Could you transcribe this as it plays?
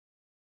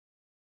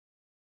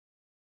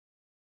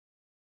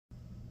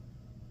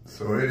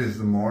So it is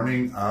the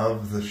morning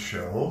of the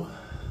show,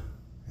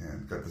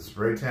 and got the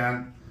spray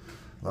tan,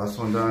 last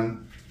one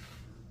done.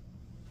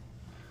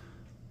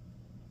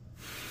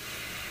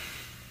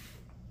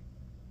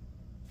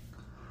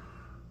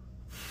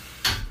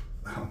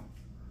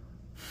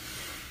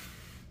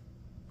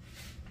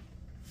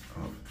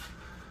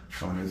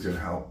 One is going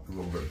to help a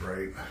little bit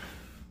bright.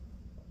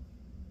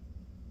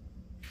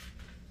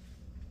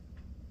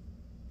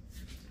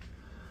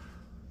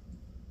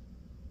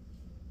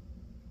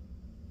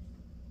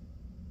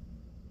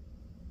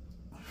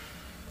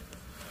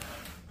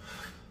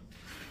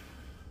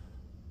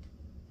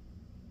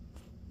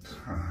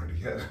 Hard to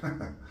get.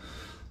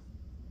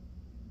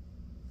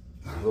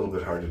 A little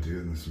bit hard to do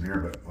in this mirror,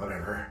 but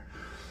whatever.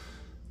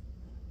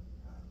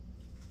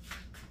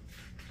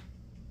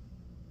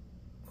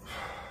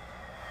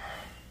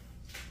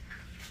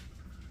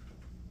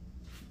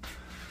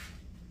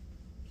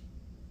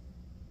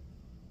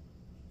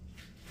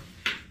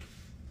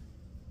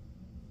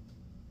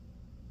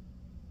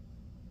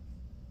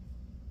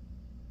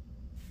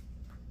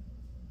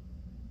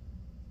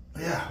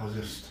 Yeah, we'll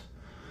just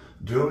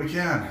do what we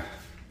can.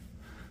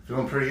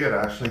 Feeling pretty good,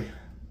 actually.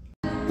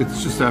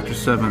 It's just after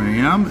 7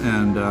 a.m.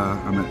 and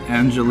I'm at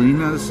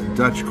Angelina's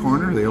Dutch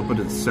Corner. They opened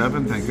at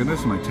 7, thank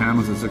goodness. My tan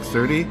was at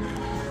 6:30.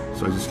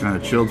 So I just kind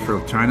of chilled for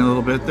a tiny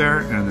little bit there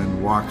and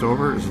then walked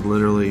over. It's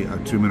literally a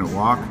 2-minute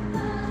walk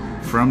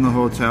from the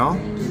hotel.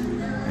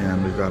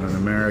 And we've got an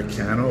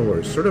Americano,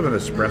 or sort of an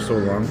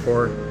espresso long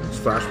pour,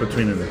 slash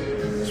between an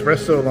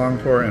espresso long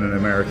pour and an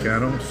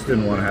Americano. Just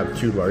didn't want to have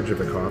too large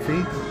of a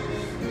coffee.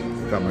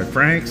 Got my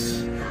Franks,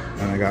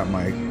 and I got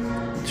my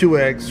 2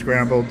 eggs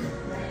scrambled,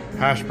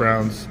 hash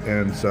browns,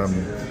 and some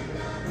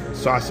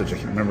sausage. I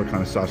can't remember what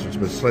kind of sausage,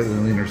 but slightly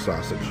leaner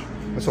sausage.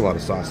 That's a lot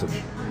of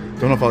sausage.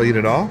 Don't know if I'll eat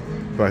it all,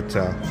 but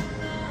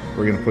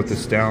we're gonna put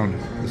this down.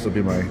 This will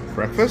be my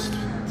breakfast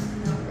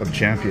of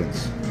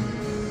champions.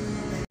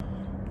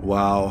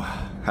 Wow,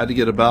 had to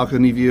get a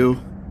balcony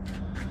view.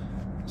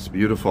 It's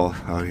beautiful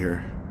out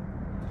here.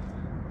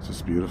 It's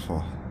just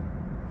beautiful.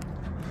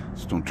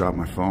 Just don't drop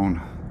my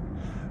phone.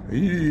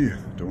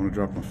 Don't want to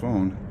drop my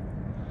phone.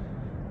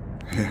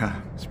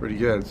 Yeah, it's pretty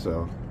good.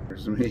 So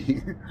there's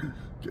me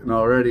getting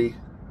all ready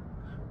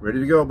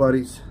to go,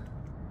 buddies.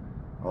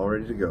 All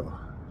ready to go.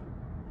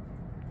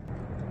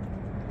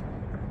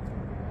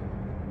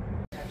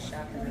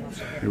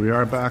 Here we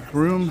are, back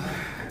room,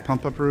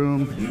 pump up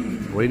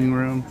room, waiting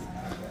room.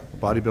 The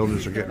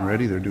bodybuilders are getting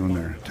ready. They're doing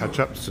their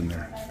touch-ups and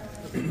their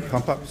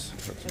pump-ups.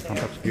 Got some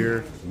pump-ups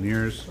gear, some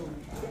ears.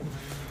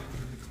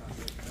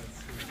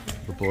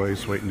 The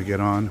boys waiting to get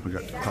on. We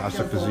got the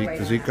classic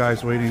physique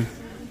guys waiting.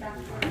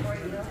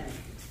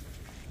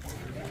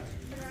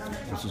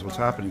 This is what's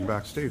happening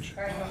backstage.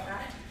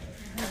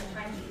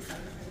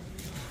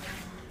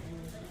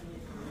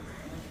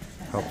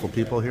 Helpful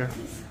people here.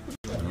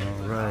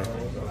 All right,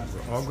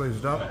 we're all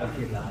glazed up,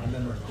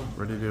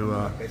 ready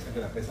to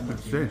hit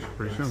stage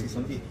pretty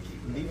soon.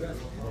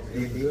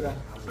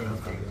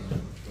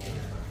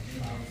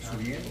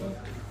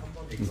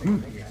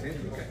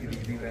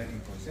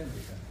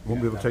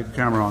 Won't be able to take the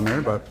camera on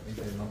there, but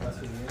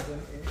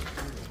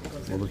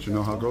we'll let you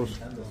know how it goes.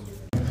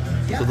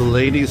 So the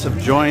ladies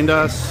have joined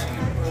us.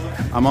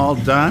 I'm all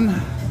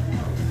done.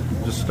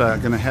 Just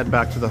gonna head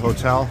back to the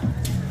hotel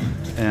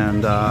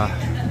and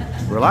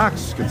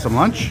relax, get some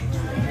lunch.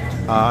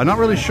 I'm not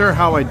really sure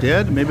how I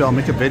did. Maybe I'll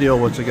make a video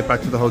once I get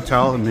back to the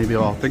hotel, and maybe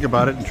I'll think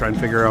about it and try and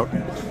figure out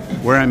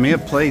where I may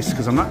have placed,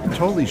 because I'm not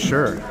totally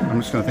sure.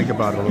 I'm just gonna think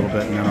about it a little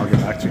bit and then I'll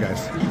get back to you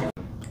guys.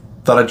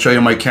 Thought I'd show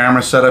you my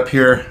camera setup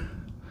here.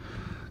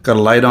 Got a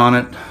light on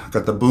it,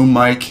 got the boom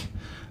mic.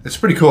 It's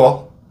pretty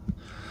cool.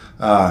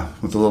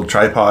 With a little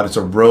tripod. It's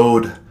a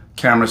Rode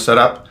camera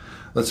setup.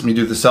 Lets me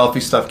do the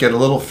selfie stuff, get a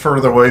little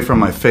further away from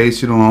my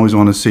face. You don't always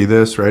want to see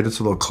this, right? It's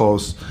a little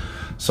close.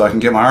 So I can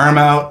get my arm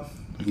out,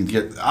 I can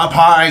get up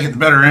high, get the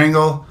better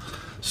angle.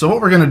 So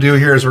what we're gonna do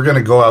here is we're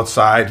gonna go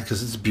outside,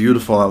 because it's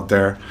beautiful out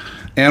there,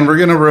 and we're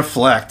gonna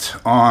reflect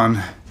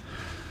on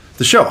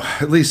the show.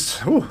 At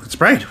least, ooh, it's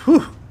bright,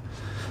 whew.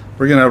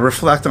 We're gonna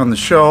reflect on the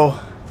show.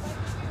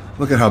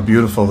 Look at how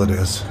beautiful it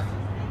is.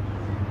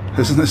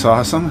 Isn't this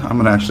awesome? I'm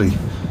gonna actually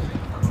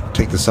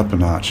take this up a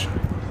notch.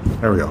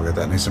 There we go, get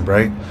that nice and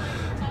bright.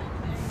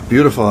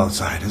 Beautiful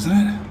outside, isn't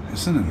it?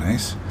 Isn't it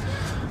nice?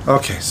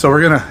 Okay, so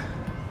we're gonna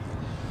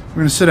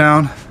sit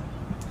down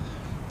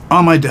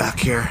on my deck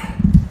here.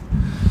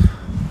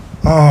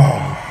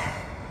 Oh,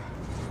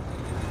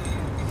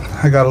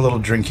 I got a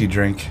little drinky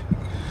drink.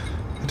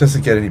 It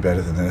doesn't get any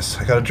better than this.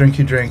 I got a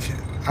drinky drink.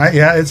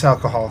 Yeah, it's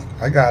alcohol.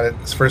 I got it.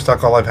 It's the first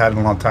alcohol I've had in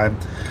a long time.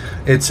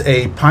 It's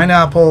a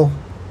pineapple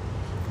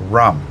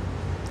rum,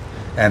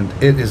 and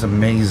it is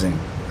amazing.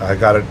 I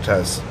got it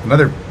as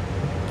another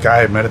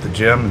guy I met at the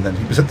gym, and then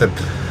he was at the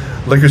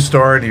liquor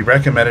store and he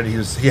recommended.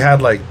 He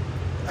had like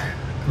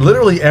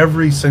literally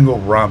every single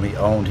rum he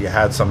owned. He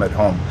had some at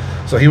home,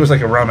 so he was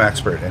like a rum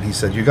expert, and he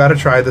said, you got to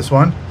try this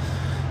one.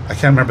 I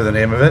can't remember the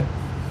name of it,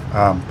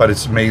 but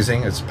it's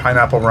amazing. It's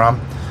pineapple rum.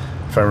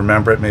 If I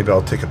remember it, maybe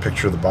I'll take a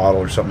picture of the bottle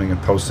or something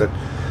and post it.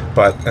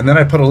 And then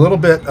I put a little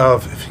bit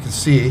of, if you can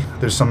see,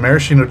 there's some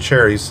maraschino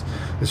cherries.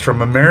 It's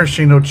from a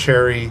maraschino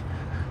cherry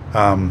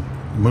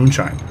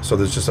moonshine. So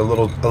there's just a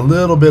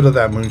little bit of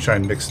that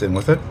moonshine mixed in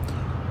with it.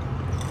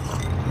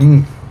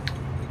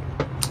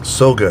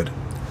 So good.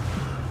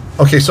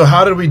 Okay, so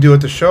how did we do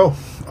at the show?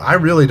 I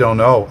really don't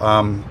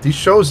know. These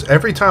shows,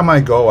 every time I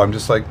go, I'm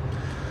like,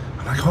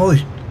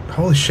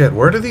 holy shit,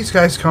 where do these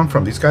guys come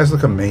from? These guys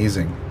look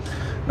amazing.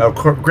 Now,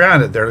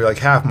 granted, they're like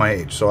half my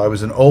age. So I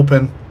was in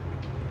open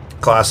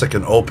classic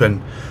and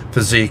open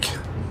physique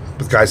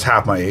with guys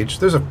half my age.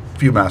 There's a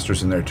few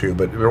masters in there too,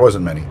 but there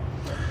wasn't many.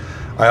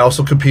 I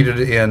also competed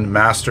in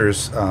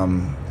masters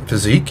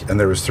physique, and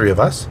there was 3 of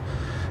us.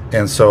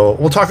 And so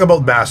we'll talk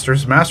about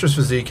masters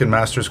physique and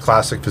masters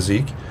classic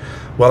physique.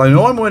 Well, I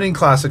know I'm winning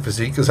classic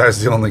physique because I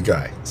was the only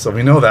guy, so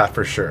we know that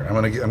for sure.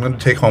 I'm gonna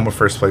take home a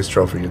first place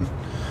trophy.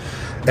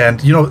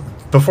 And you know,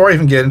 before I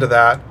even get into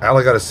that, all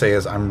I gotta say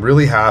is I'm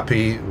really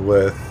happy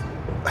with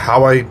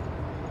how I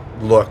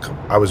look.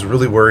 I was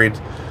really worried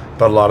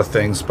about a lot of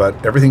things,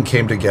 but everything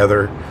came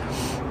together.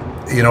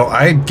 You know,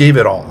 I gave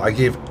it all. I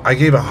gave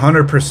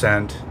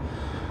 100%.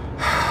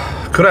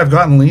 Could I have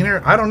gotten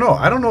leaner? I don't know.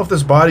 I don't know if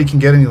this body can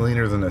get any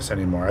leaner than this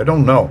anymore. I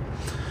don't know.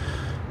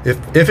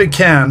 If it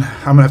can,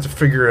 I'm gonna have to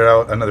figure it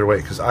out another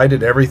way, because I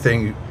did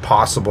everything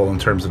possible in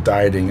terms of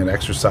dieting and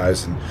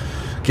exercise and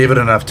gave it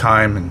enough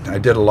time, and I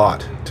did a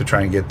lot to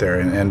try and get there.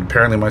 And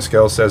apparently my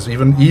scale says,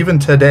 even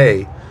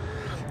today,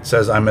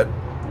 says I'm at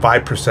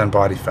 5%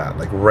 body fat,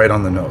 like right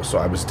on the nose. So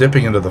I was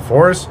dipping into the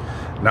 4s.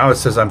 Now it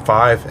says I'm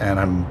 5, and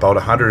I'm about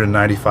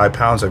 195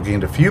 pounds. I've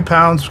gained a few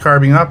pounds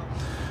carving up.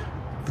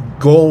 The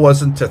goal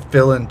wasn't to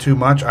fill in too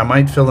much. I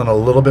might fill in a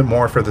little bit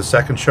more for the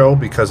second show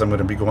because I'm going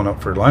to be going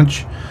out for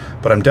lunch,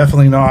 but I'm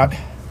definitely not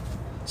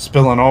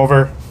spilling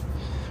over.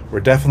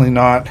 We're definitely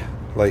not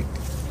like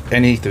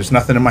there's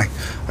nothing in I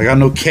got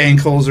no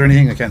cankles or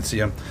anything. I can't see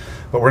them,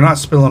 but we're not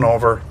spilling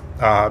over.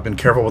 I've been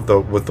careful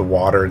with the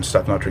water and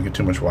stuff, not drinking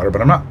too much water,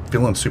 but I'm not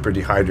feeling super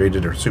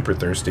dehydrated or super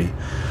thirsty.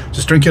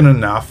 Just drinking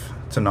enough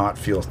to not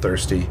feel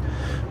thirsty,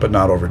 but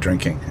not over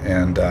drinking.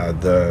 And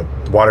the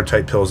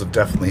Watertight pills have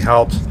definitely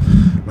helped.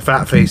 My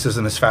fat face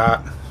isn't as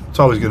fat. It's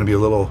always going to be a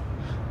little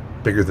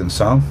bigger than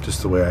some,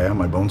 just the way I am,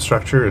 my bone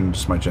structure and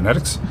just my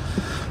genetics.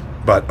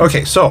 But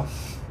okay, so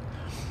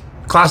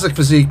classic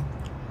physique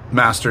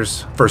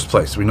masters, first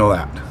place. We know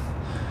that.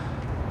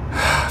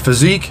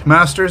 Physique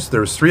masters,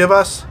 there was 3 of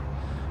us.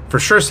 For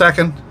sure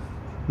second,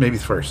 maybe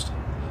first.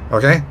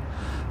 Okay?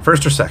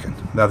 First or second.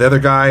 Now the other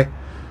guy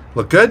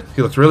looked good.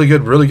 He looked really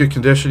good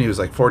condition. He was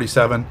like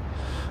 47.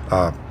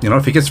 You know,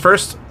 if he gets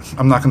first,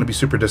 I'm not going to be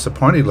super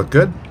disappointed. He looked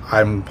good.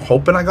 I'm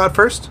hoping I got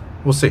first.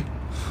 We'll see.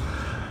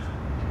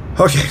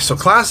 Okay, so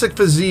classic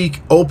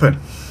physique open.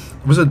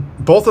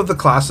 Both of the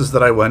classes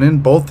that I went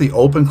in, both the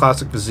open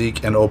classic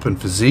physique and open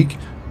physique,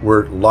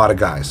 were a lot of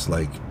guys,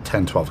 like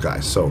 10, 12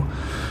 guys. So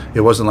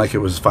it wasn't like it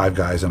was 5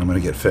 guys and I'm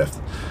going to get 5th.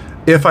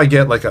 If I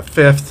get like a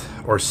 5th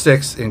or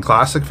 6th in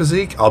classic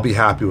physique, I'll be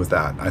happy with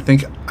that. I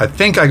think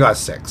I got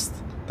 6th.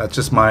 That's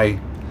just my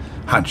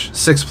hunch.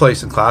 6th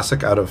place in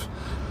classic out of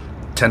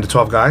 10 to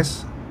 12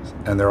 guys,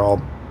 and they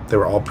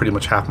were all pretty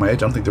much half my age. I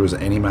don't think there was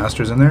any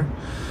masters in there.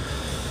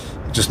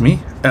 Just me.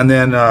 And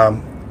then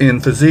in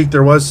physique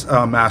there was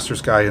a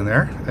masters guy in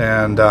there,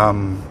 and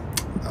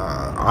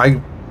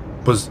I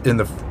was in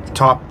the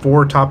top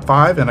 4, top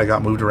 5, and I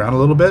got moved around a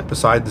little bit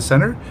beside the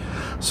center.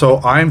 So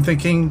I'm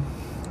thinking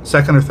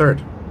 2nd or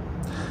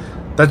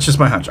 3rd. That's just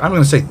my hunch. I'm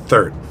going to say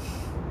 3rd.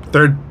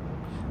 3rd,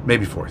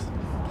 maybe 4th.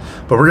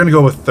 But we're going to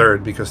go with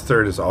 3rd because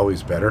 3rd is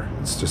always better.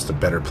 It's just a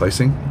better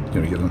placing.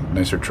 You know, you get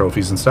nicer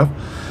trophies and stuff.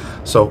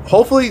 So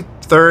hopefully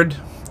 3rd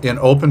in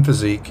open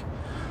physique.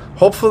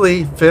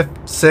 Hopefully 5th,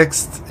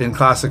 6th in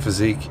classic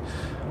physique.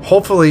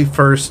 Hopefully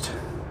 1st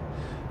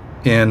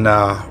in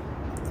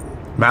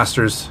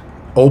Masters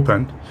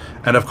Open.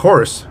 And of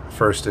course,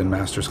 1st in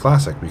Masters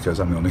Classic because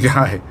I'm the only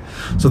guy.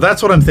 So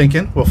that's what I'm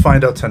thinking. We'll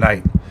find out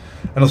tonight.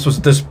 And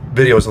this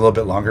video is a little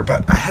bit longer,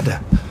 but I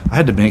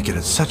had to make it.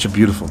 It's such a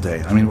beautiful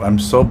day. I mean, I'm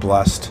so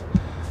blessed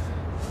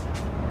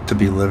to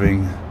be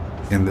living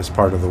in this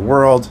part of the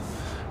world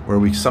where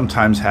we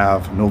sometimes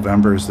have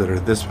Novembers that are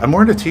this. I'm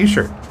wearing a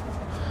t-shirt.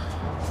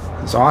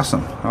 It's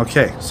awesome.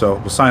 Okay, so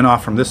we'll sign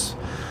off from this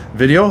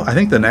video. I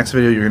think the next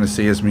video you're going to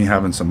see is me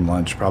having some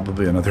lunch,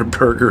 probably another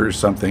burger or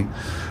something.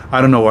 I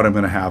don't know what I'm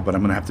going to have, but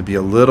I'm going to have to be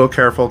a little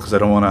careful because I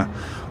don't want to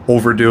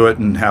overdo it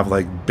and have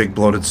like big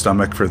bloated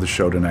stomach for the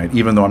show tonight,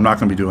 even though I'm not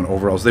going to be doing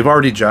overalls. They've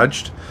already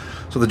judged,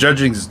 so the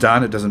judging is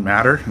done. It doesn't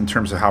matter in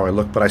terms of how I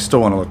look, but I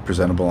still want to look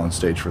presentable on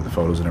stage for the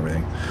photos and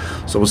everything.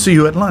 So we'll see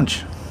you at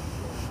lunch.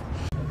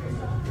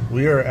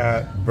 We are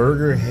at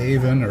Burger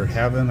Haven or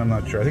Heaven, I'm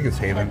not sure. I think it's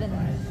Haven.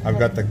 I've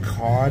got the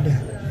cod.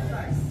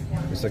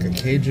 It's like a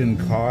Cajun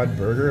cod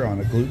burger on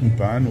a gluten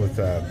bun with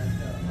a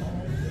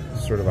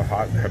sort of a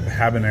hot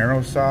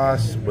habanero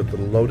sauce with the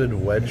loaded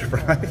wedge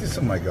fries.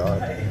 Oh my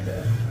god.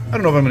 I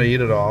don't know if I'm going to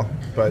eat it all,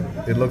 but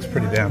it looks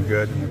pretty damn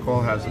good. And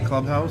Nicole has a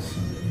clubhouse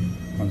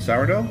on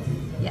sourdough.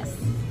 Yes.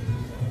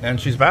 And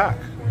she's back.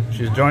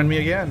 She's joined me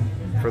again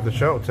for the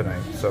show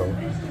tonight. So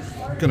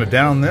I'm gonna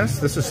down this.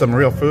 This is some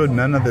real food.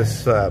 None of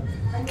this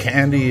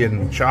candy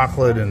and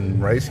chocolate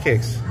and rice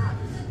cakes.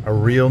 A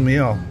real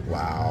meal.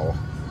 Wow.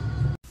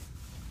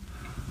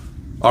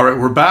 All right,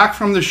 we're back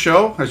from the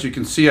show. As you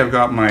can see, I've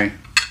got my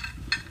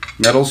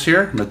medals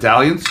here,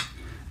 medallions.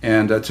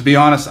 And to be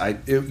honest,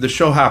 the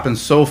show happened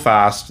so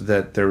fast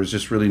that there was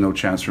just really no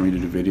chance for me to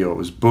do video. It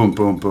was boom,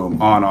 boom, boom,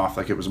 on, off.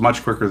 Like, it was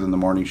much quicker than the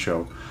morning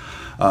show.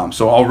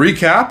 So I'll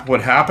recap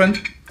what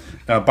happened.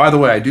 By the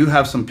way, I do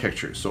have some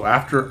pictures. So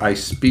after I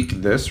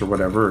speak this or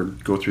whatever, or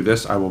go through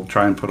this, I will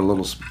try and put a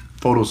little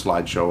photo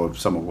slideshow of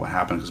some of what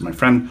happened, because my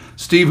friend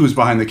Steve, who's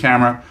behind the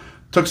camera,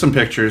 took some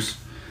pictures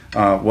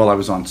while I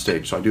was on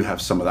stage. So I do have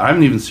some of that. I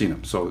haven't even seen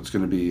them, so it's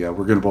going to be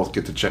we're going to both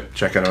get to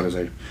check it out as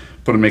I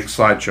make a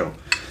slideshow.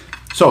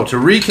 So to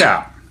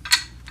recap,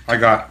 I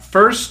got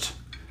first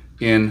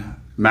in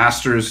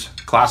Masters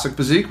Classic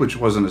Physique, which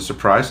wasn't a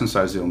surprise since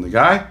I was the only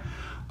guy.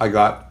 I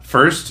got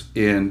first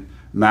in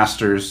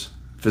Masters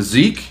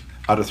Physique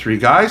out of 3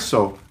 guys,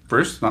 so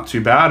first, not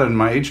too bad in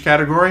my age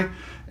category.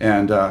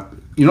 And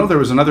you know, there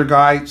was another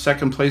guy,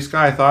 second place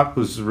guy, I thought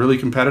was really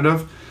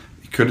competitive.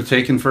 He could have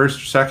taken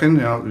first or second,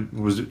 you know, it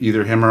was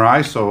either him or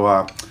I, so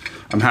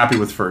I'm happy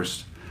with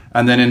first.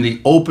 And then in the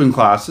open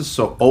classes,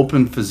 so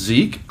open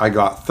physique, I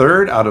got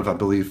third out of, I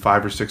believe,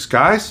 5 or 6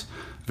 guys.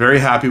 Very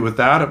happy with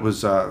that. It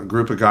was a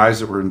group of guys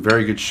that were in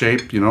very good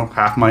shape, you know,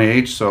 half my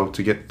age, so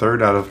to get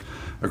third out of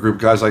a group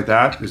of guys like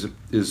that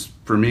is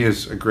for me,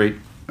 is a great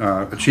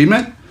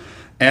achievement.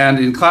 And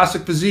in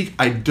classic physique,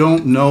 I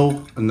don't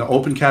know, in the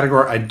open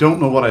category, I don't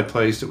know what I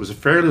placed. It was a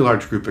fairly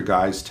large group of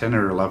guys, 10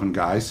 or 11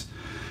 guys.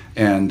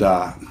 And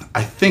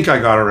I think I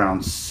got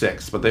around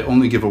 6, but they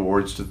only give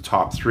awards to the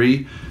top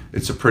 3.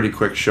 It's a pretty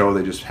quick show.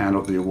 They just hand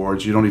out the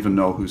awards. You don't even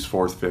know who's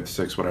 4th, 5th,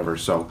 6th, whatever.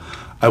 So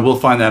I will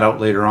find that out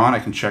later on. I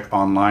can check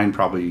online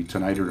probably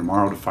tonight or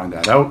tomorrow to find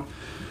that out.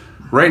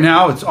 Right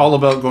now, it's all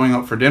about going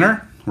out for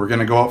dinner. We're going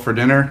to go out for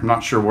dinner. I'm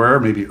not sure where,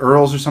 maybe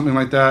Earl's or something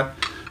like that.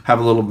 Have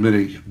a little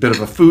bit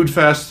of a food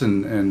fest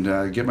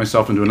and get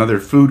myself into another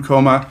food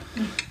coma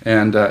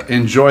and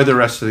enjoy the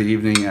rest of the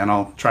evening, and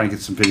I'll try and get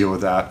some video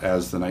of that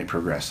as the night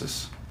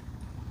progresses.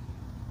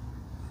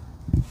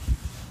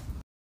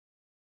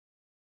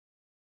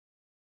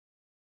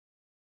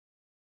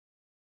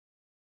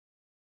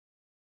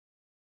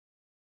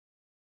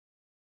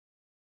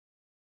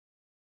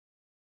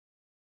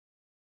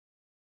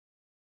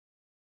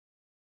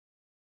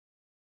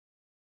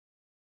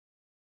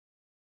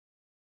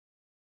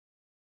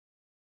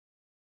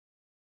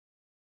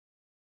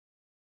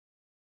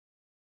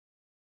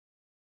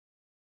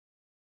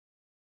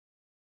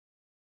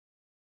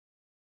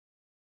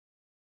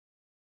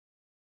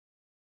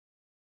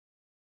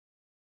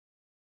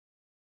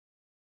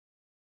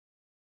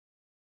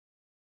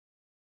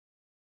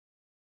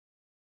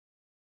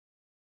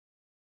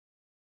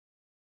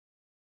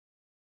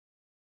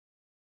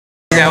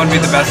 That would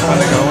be the best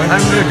one to go with. I'm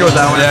gonna go with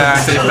that one. Yeah.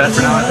 Safe bet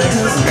for now, I think.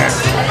 Okay.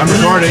 I'm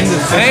recording.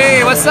 Hey,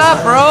 what's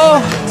up,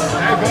 bro?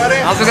 Hey, buddy.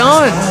 How's it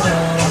going?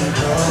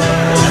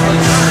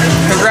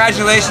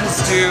 Congratulations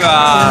to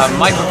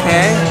Michael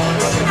K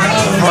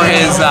for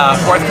his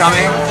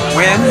forthcoming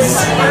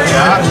wins.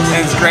 Yeah. And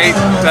his great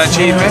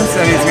achievements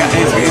that he's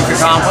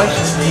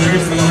accomplished.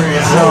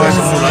 So it's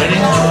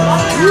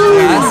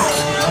yes.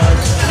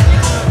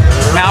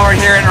 Now we're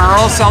here in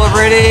Earl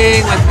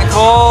celebrating with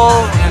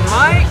Nicole and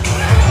Mike.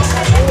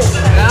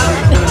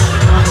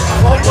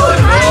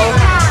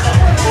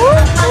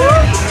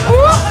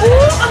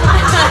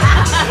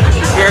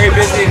 Very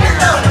busy in here.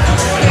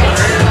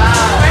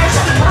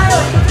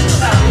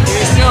 Can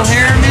you still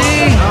hear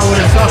me?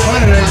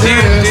 Do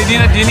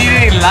you need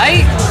any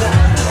light?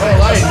 Oh,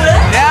 light.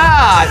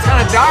 Yeah, it's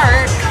kind of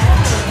dark. Do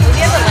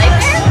you have a light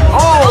there?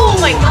 Oh,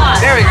 Oh my god.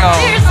 There we go.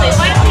 Seriously,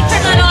 why don't we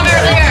turn that on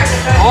over there?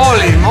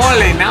 Holy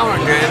moly, now we're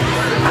good.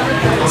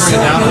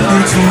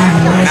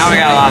 Now we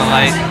got a lot of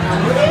light.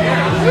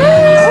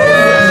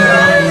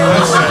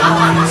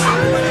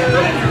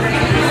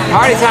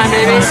 Party time,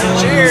 baby.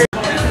 Cheers.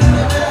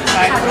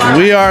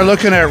 We are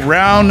looking at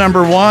round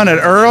number 1 at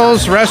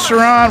Earl's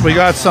Restaurant. We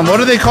got some, what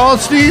are they called,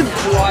 Steve?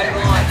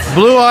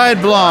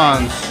 Blue-eyed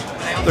blondes.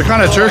 They're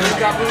kind of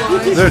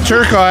they're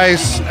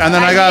turquoise. And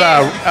then I got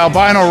a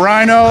albino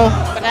rhino.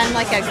 But I'm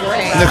like a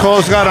gray.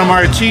 Nicole's got a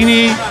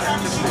martini.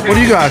 What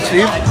do you got,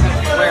 Steve?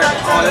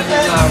 Oh, this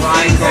is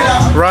Ryan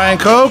Coke. Ryan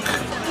Coke.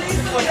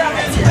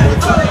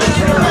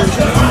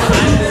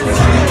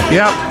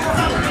 Yep.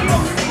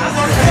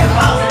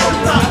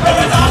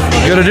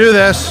 Gonna do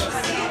this.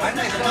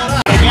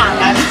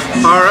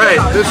 All right,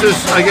 this is,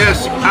 I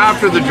guess,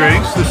 after the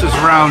drinks. This is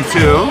round 2.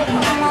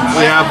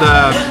 We have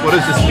the, what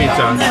is this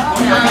pizza?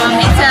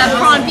 It's a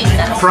prawn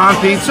pizza. Prawn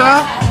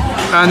pizza.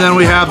 And then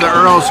we have the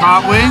Earl's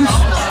hot wings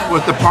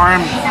with the parm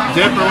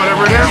dip or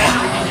whatever it is.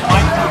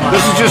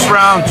 This is just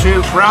round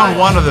 2, round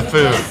 1 of the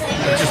food.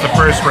 It's just the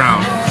first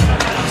round.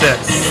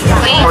 That's it.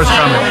 More's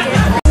coming.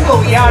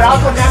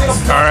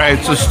 All right,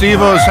 so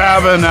Steve-O's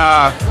having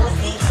a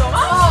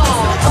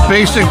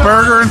basic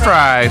burger and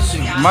fries.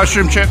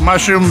 Mushroom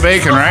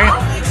bacon, right?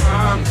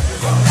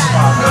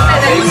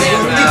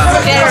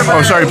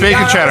 Oh, sorry,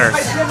 bacon cheddar.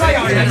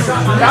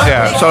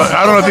 Yeah, so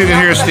I don't know if you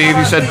can hear Steve.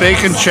 He said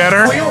bacon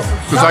cheddar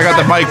because I got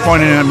the mic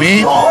pointing at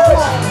me.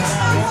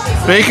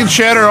 Bacon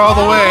cheddar all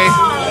the way.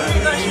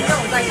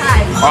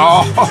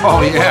 Oh,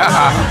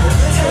 yeah.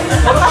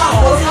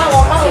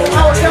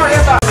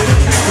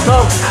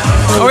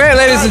 Okay,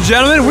 ladies and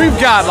gentlemen, we've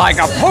got like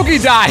a polka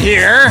dot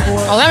here,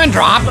 a lemon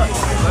drop.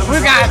 We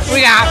got, what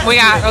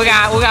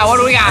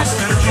do we got?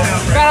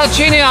 We got a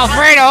chini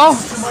Alfredo,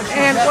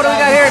 and what do we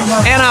got here?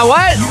 And a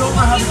what?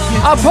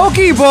 A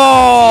poke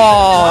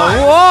ball.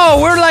 Whoa,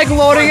 we're like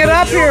loading it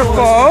up here,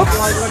 folks.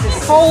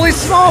 Holy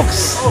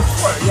smokes.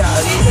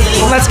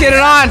 Let's get it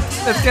on.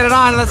 Let's get it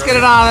on. Let's get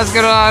it on. Let's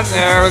get it on.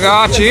 There we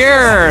go.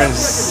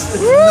 Cheers. It's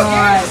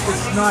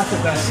not the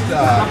best.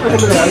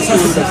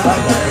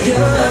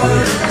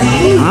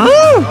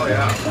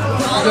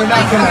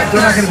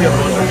 They're not gonna be able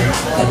to.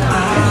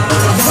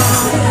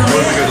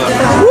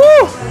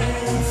 Woo!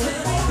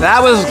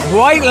 That was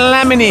quite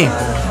lemony.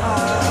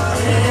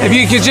 If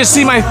you could just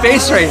see my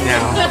face right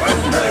now.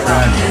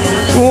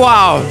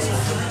 Wow.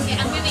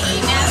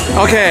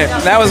 Okay,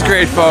 that was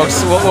great,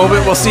 folks.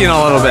 We'll see you in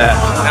a little bit.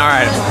 All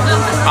right.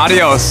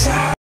 Adios.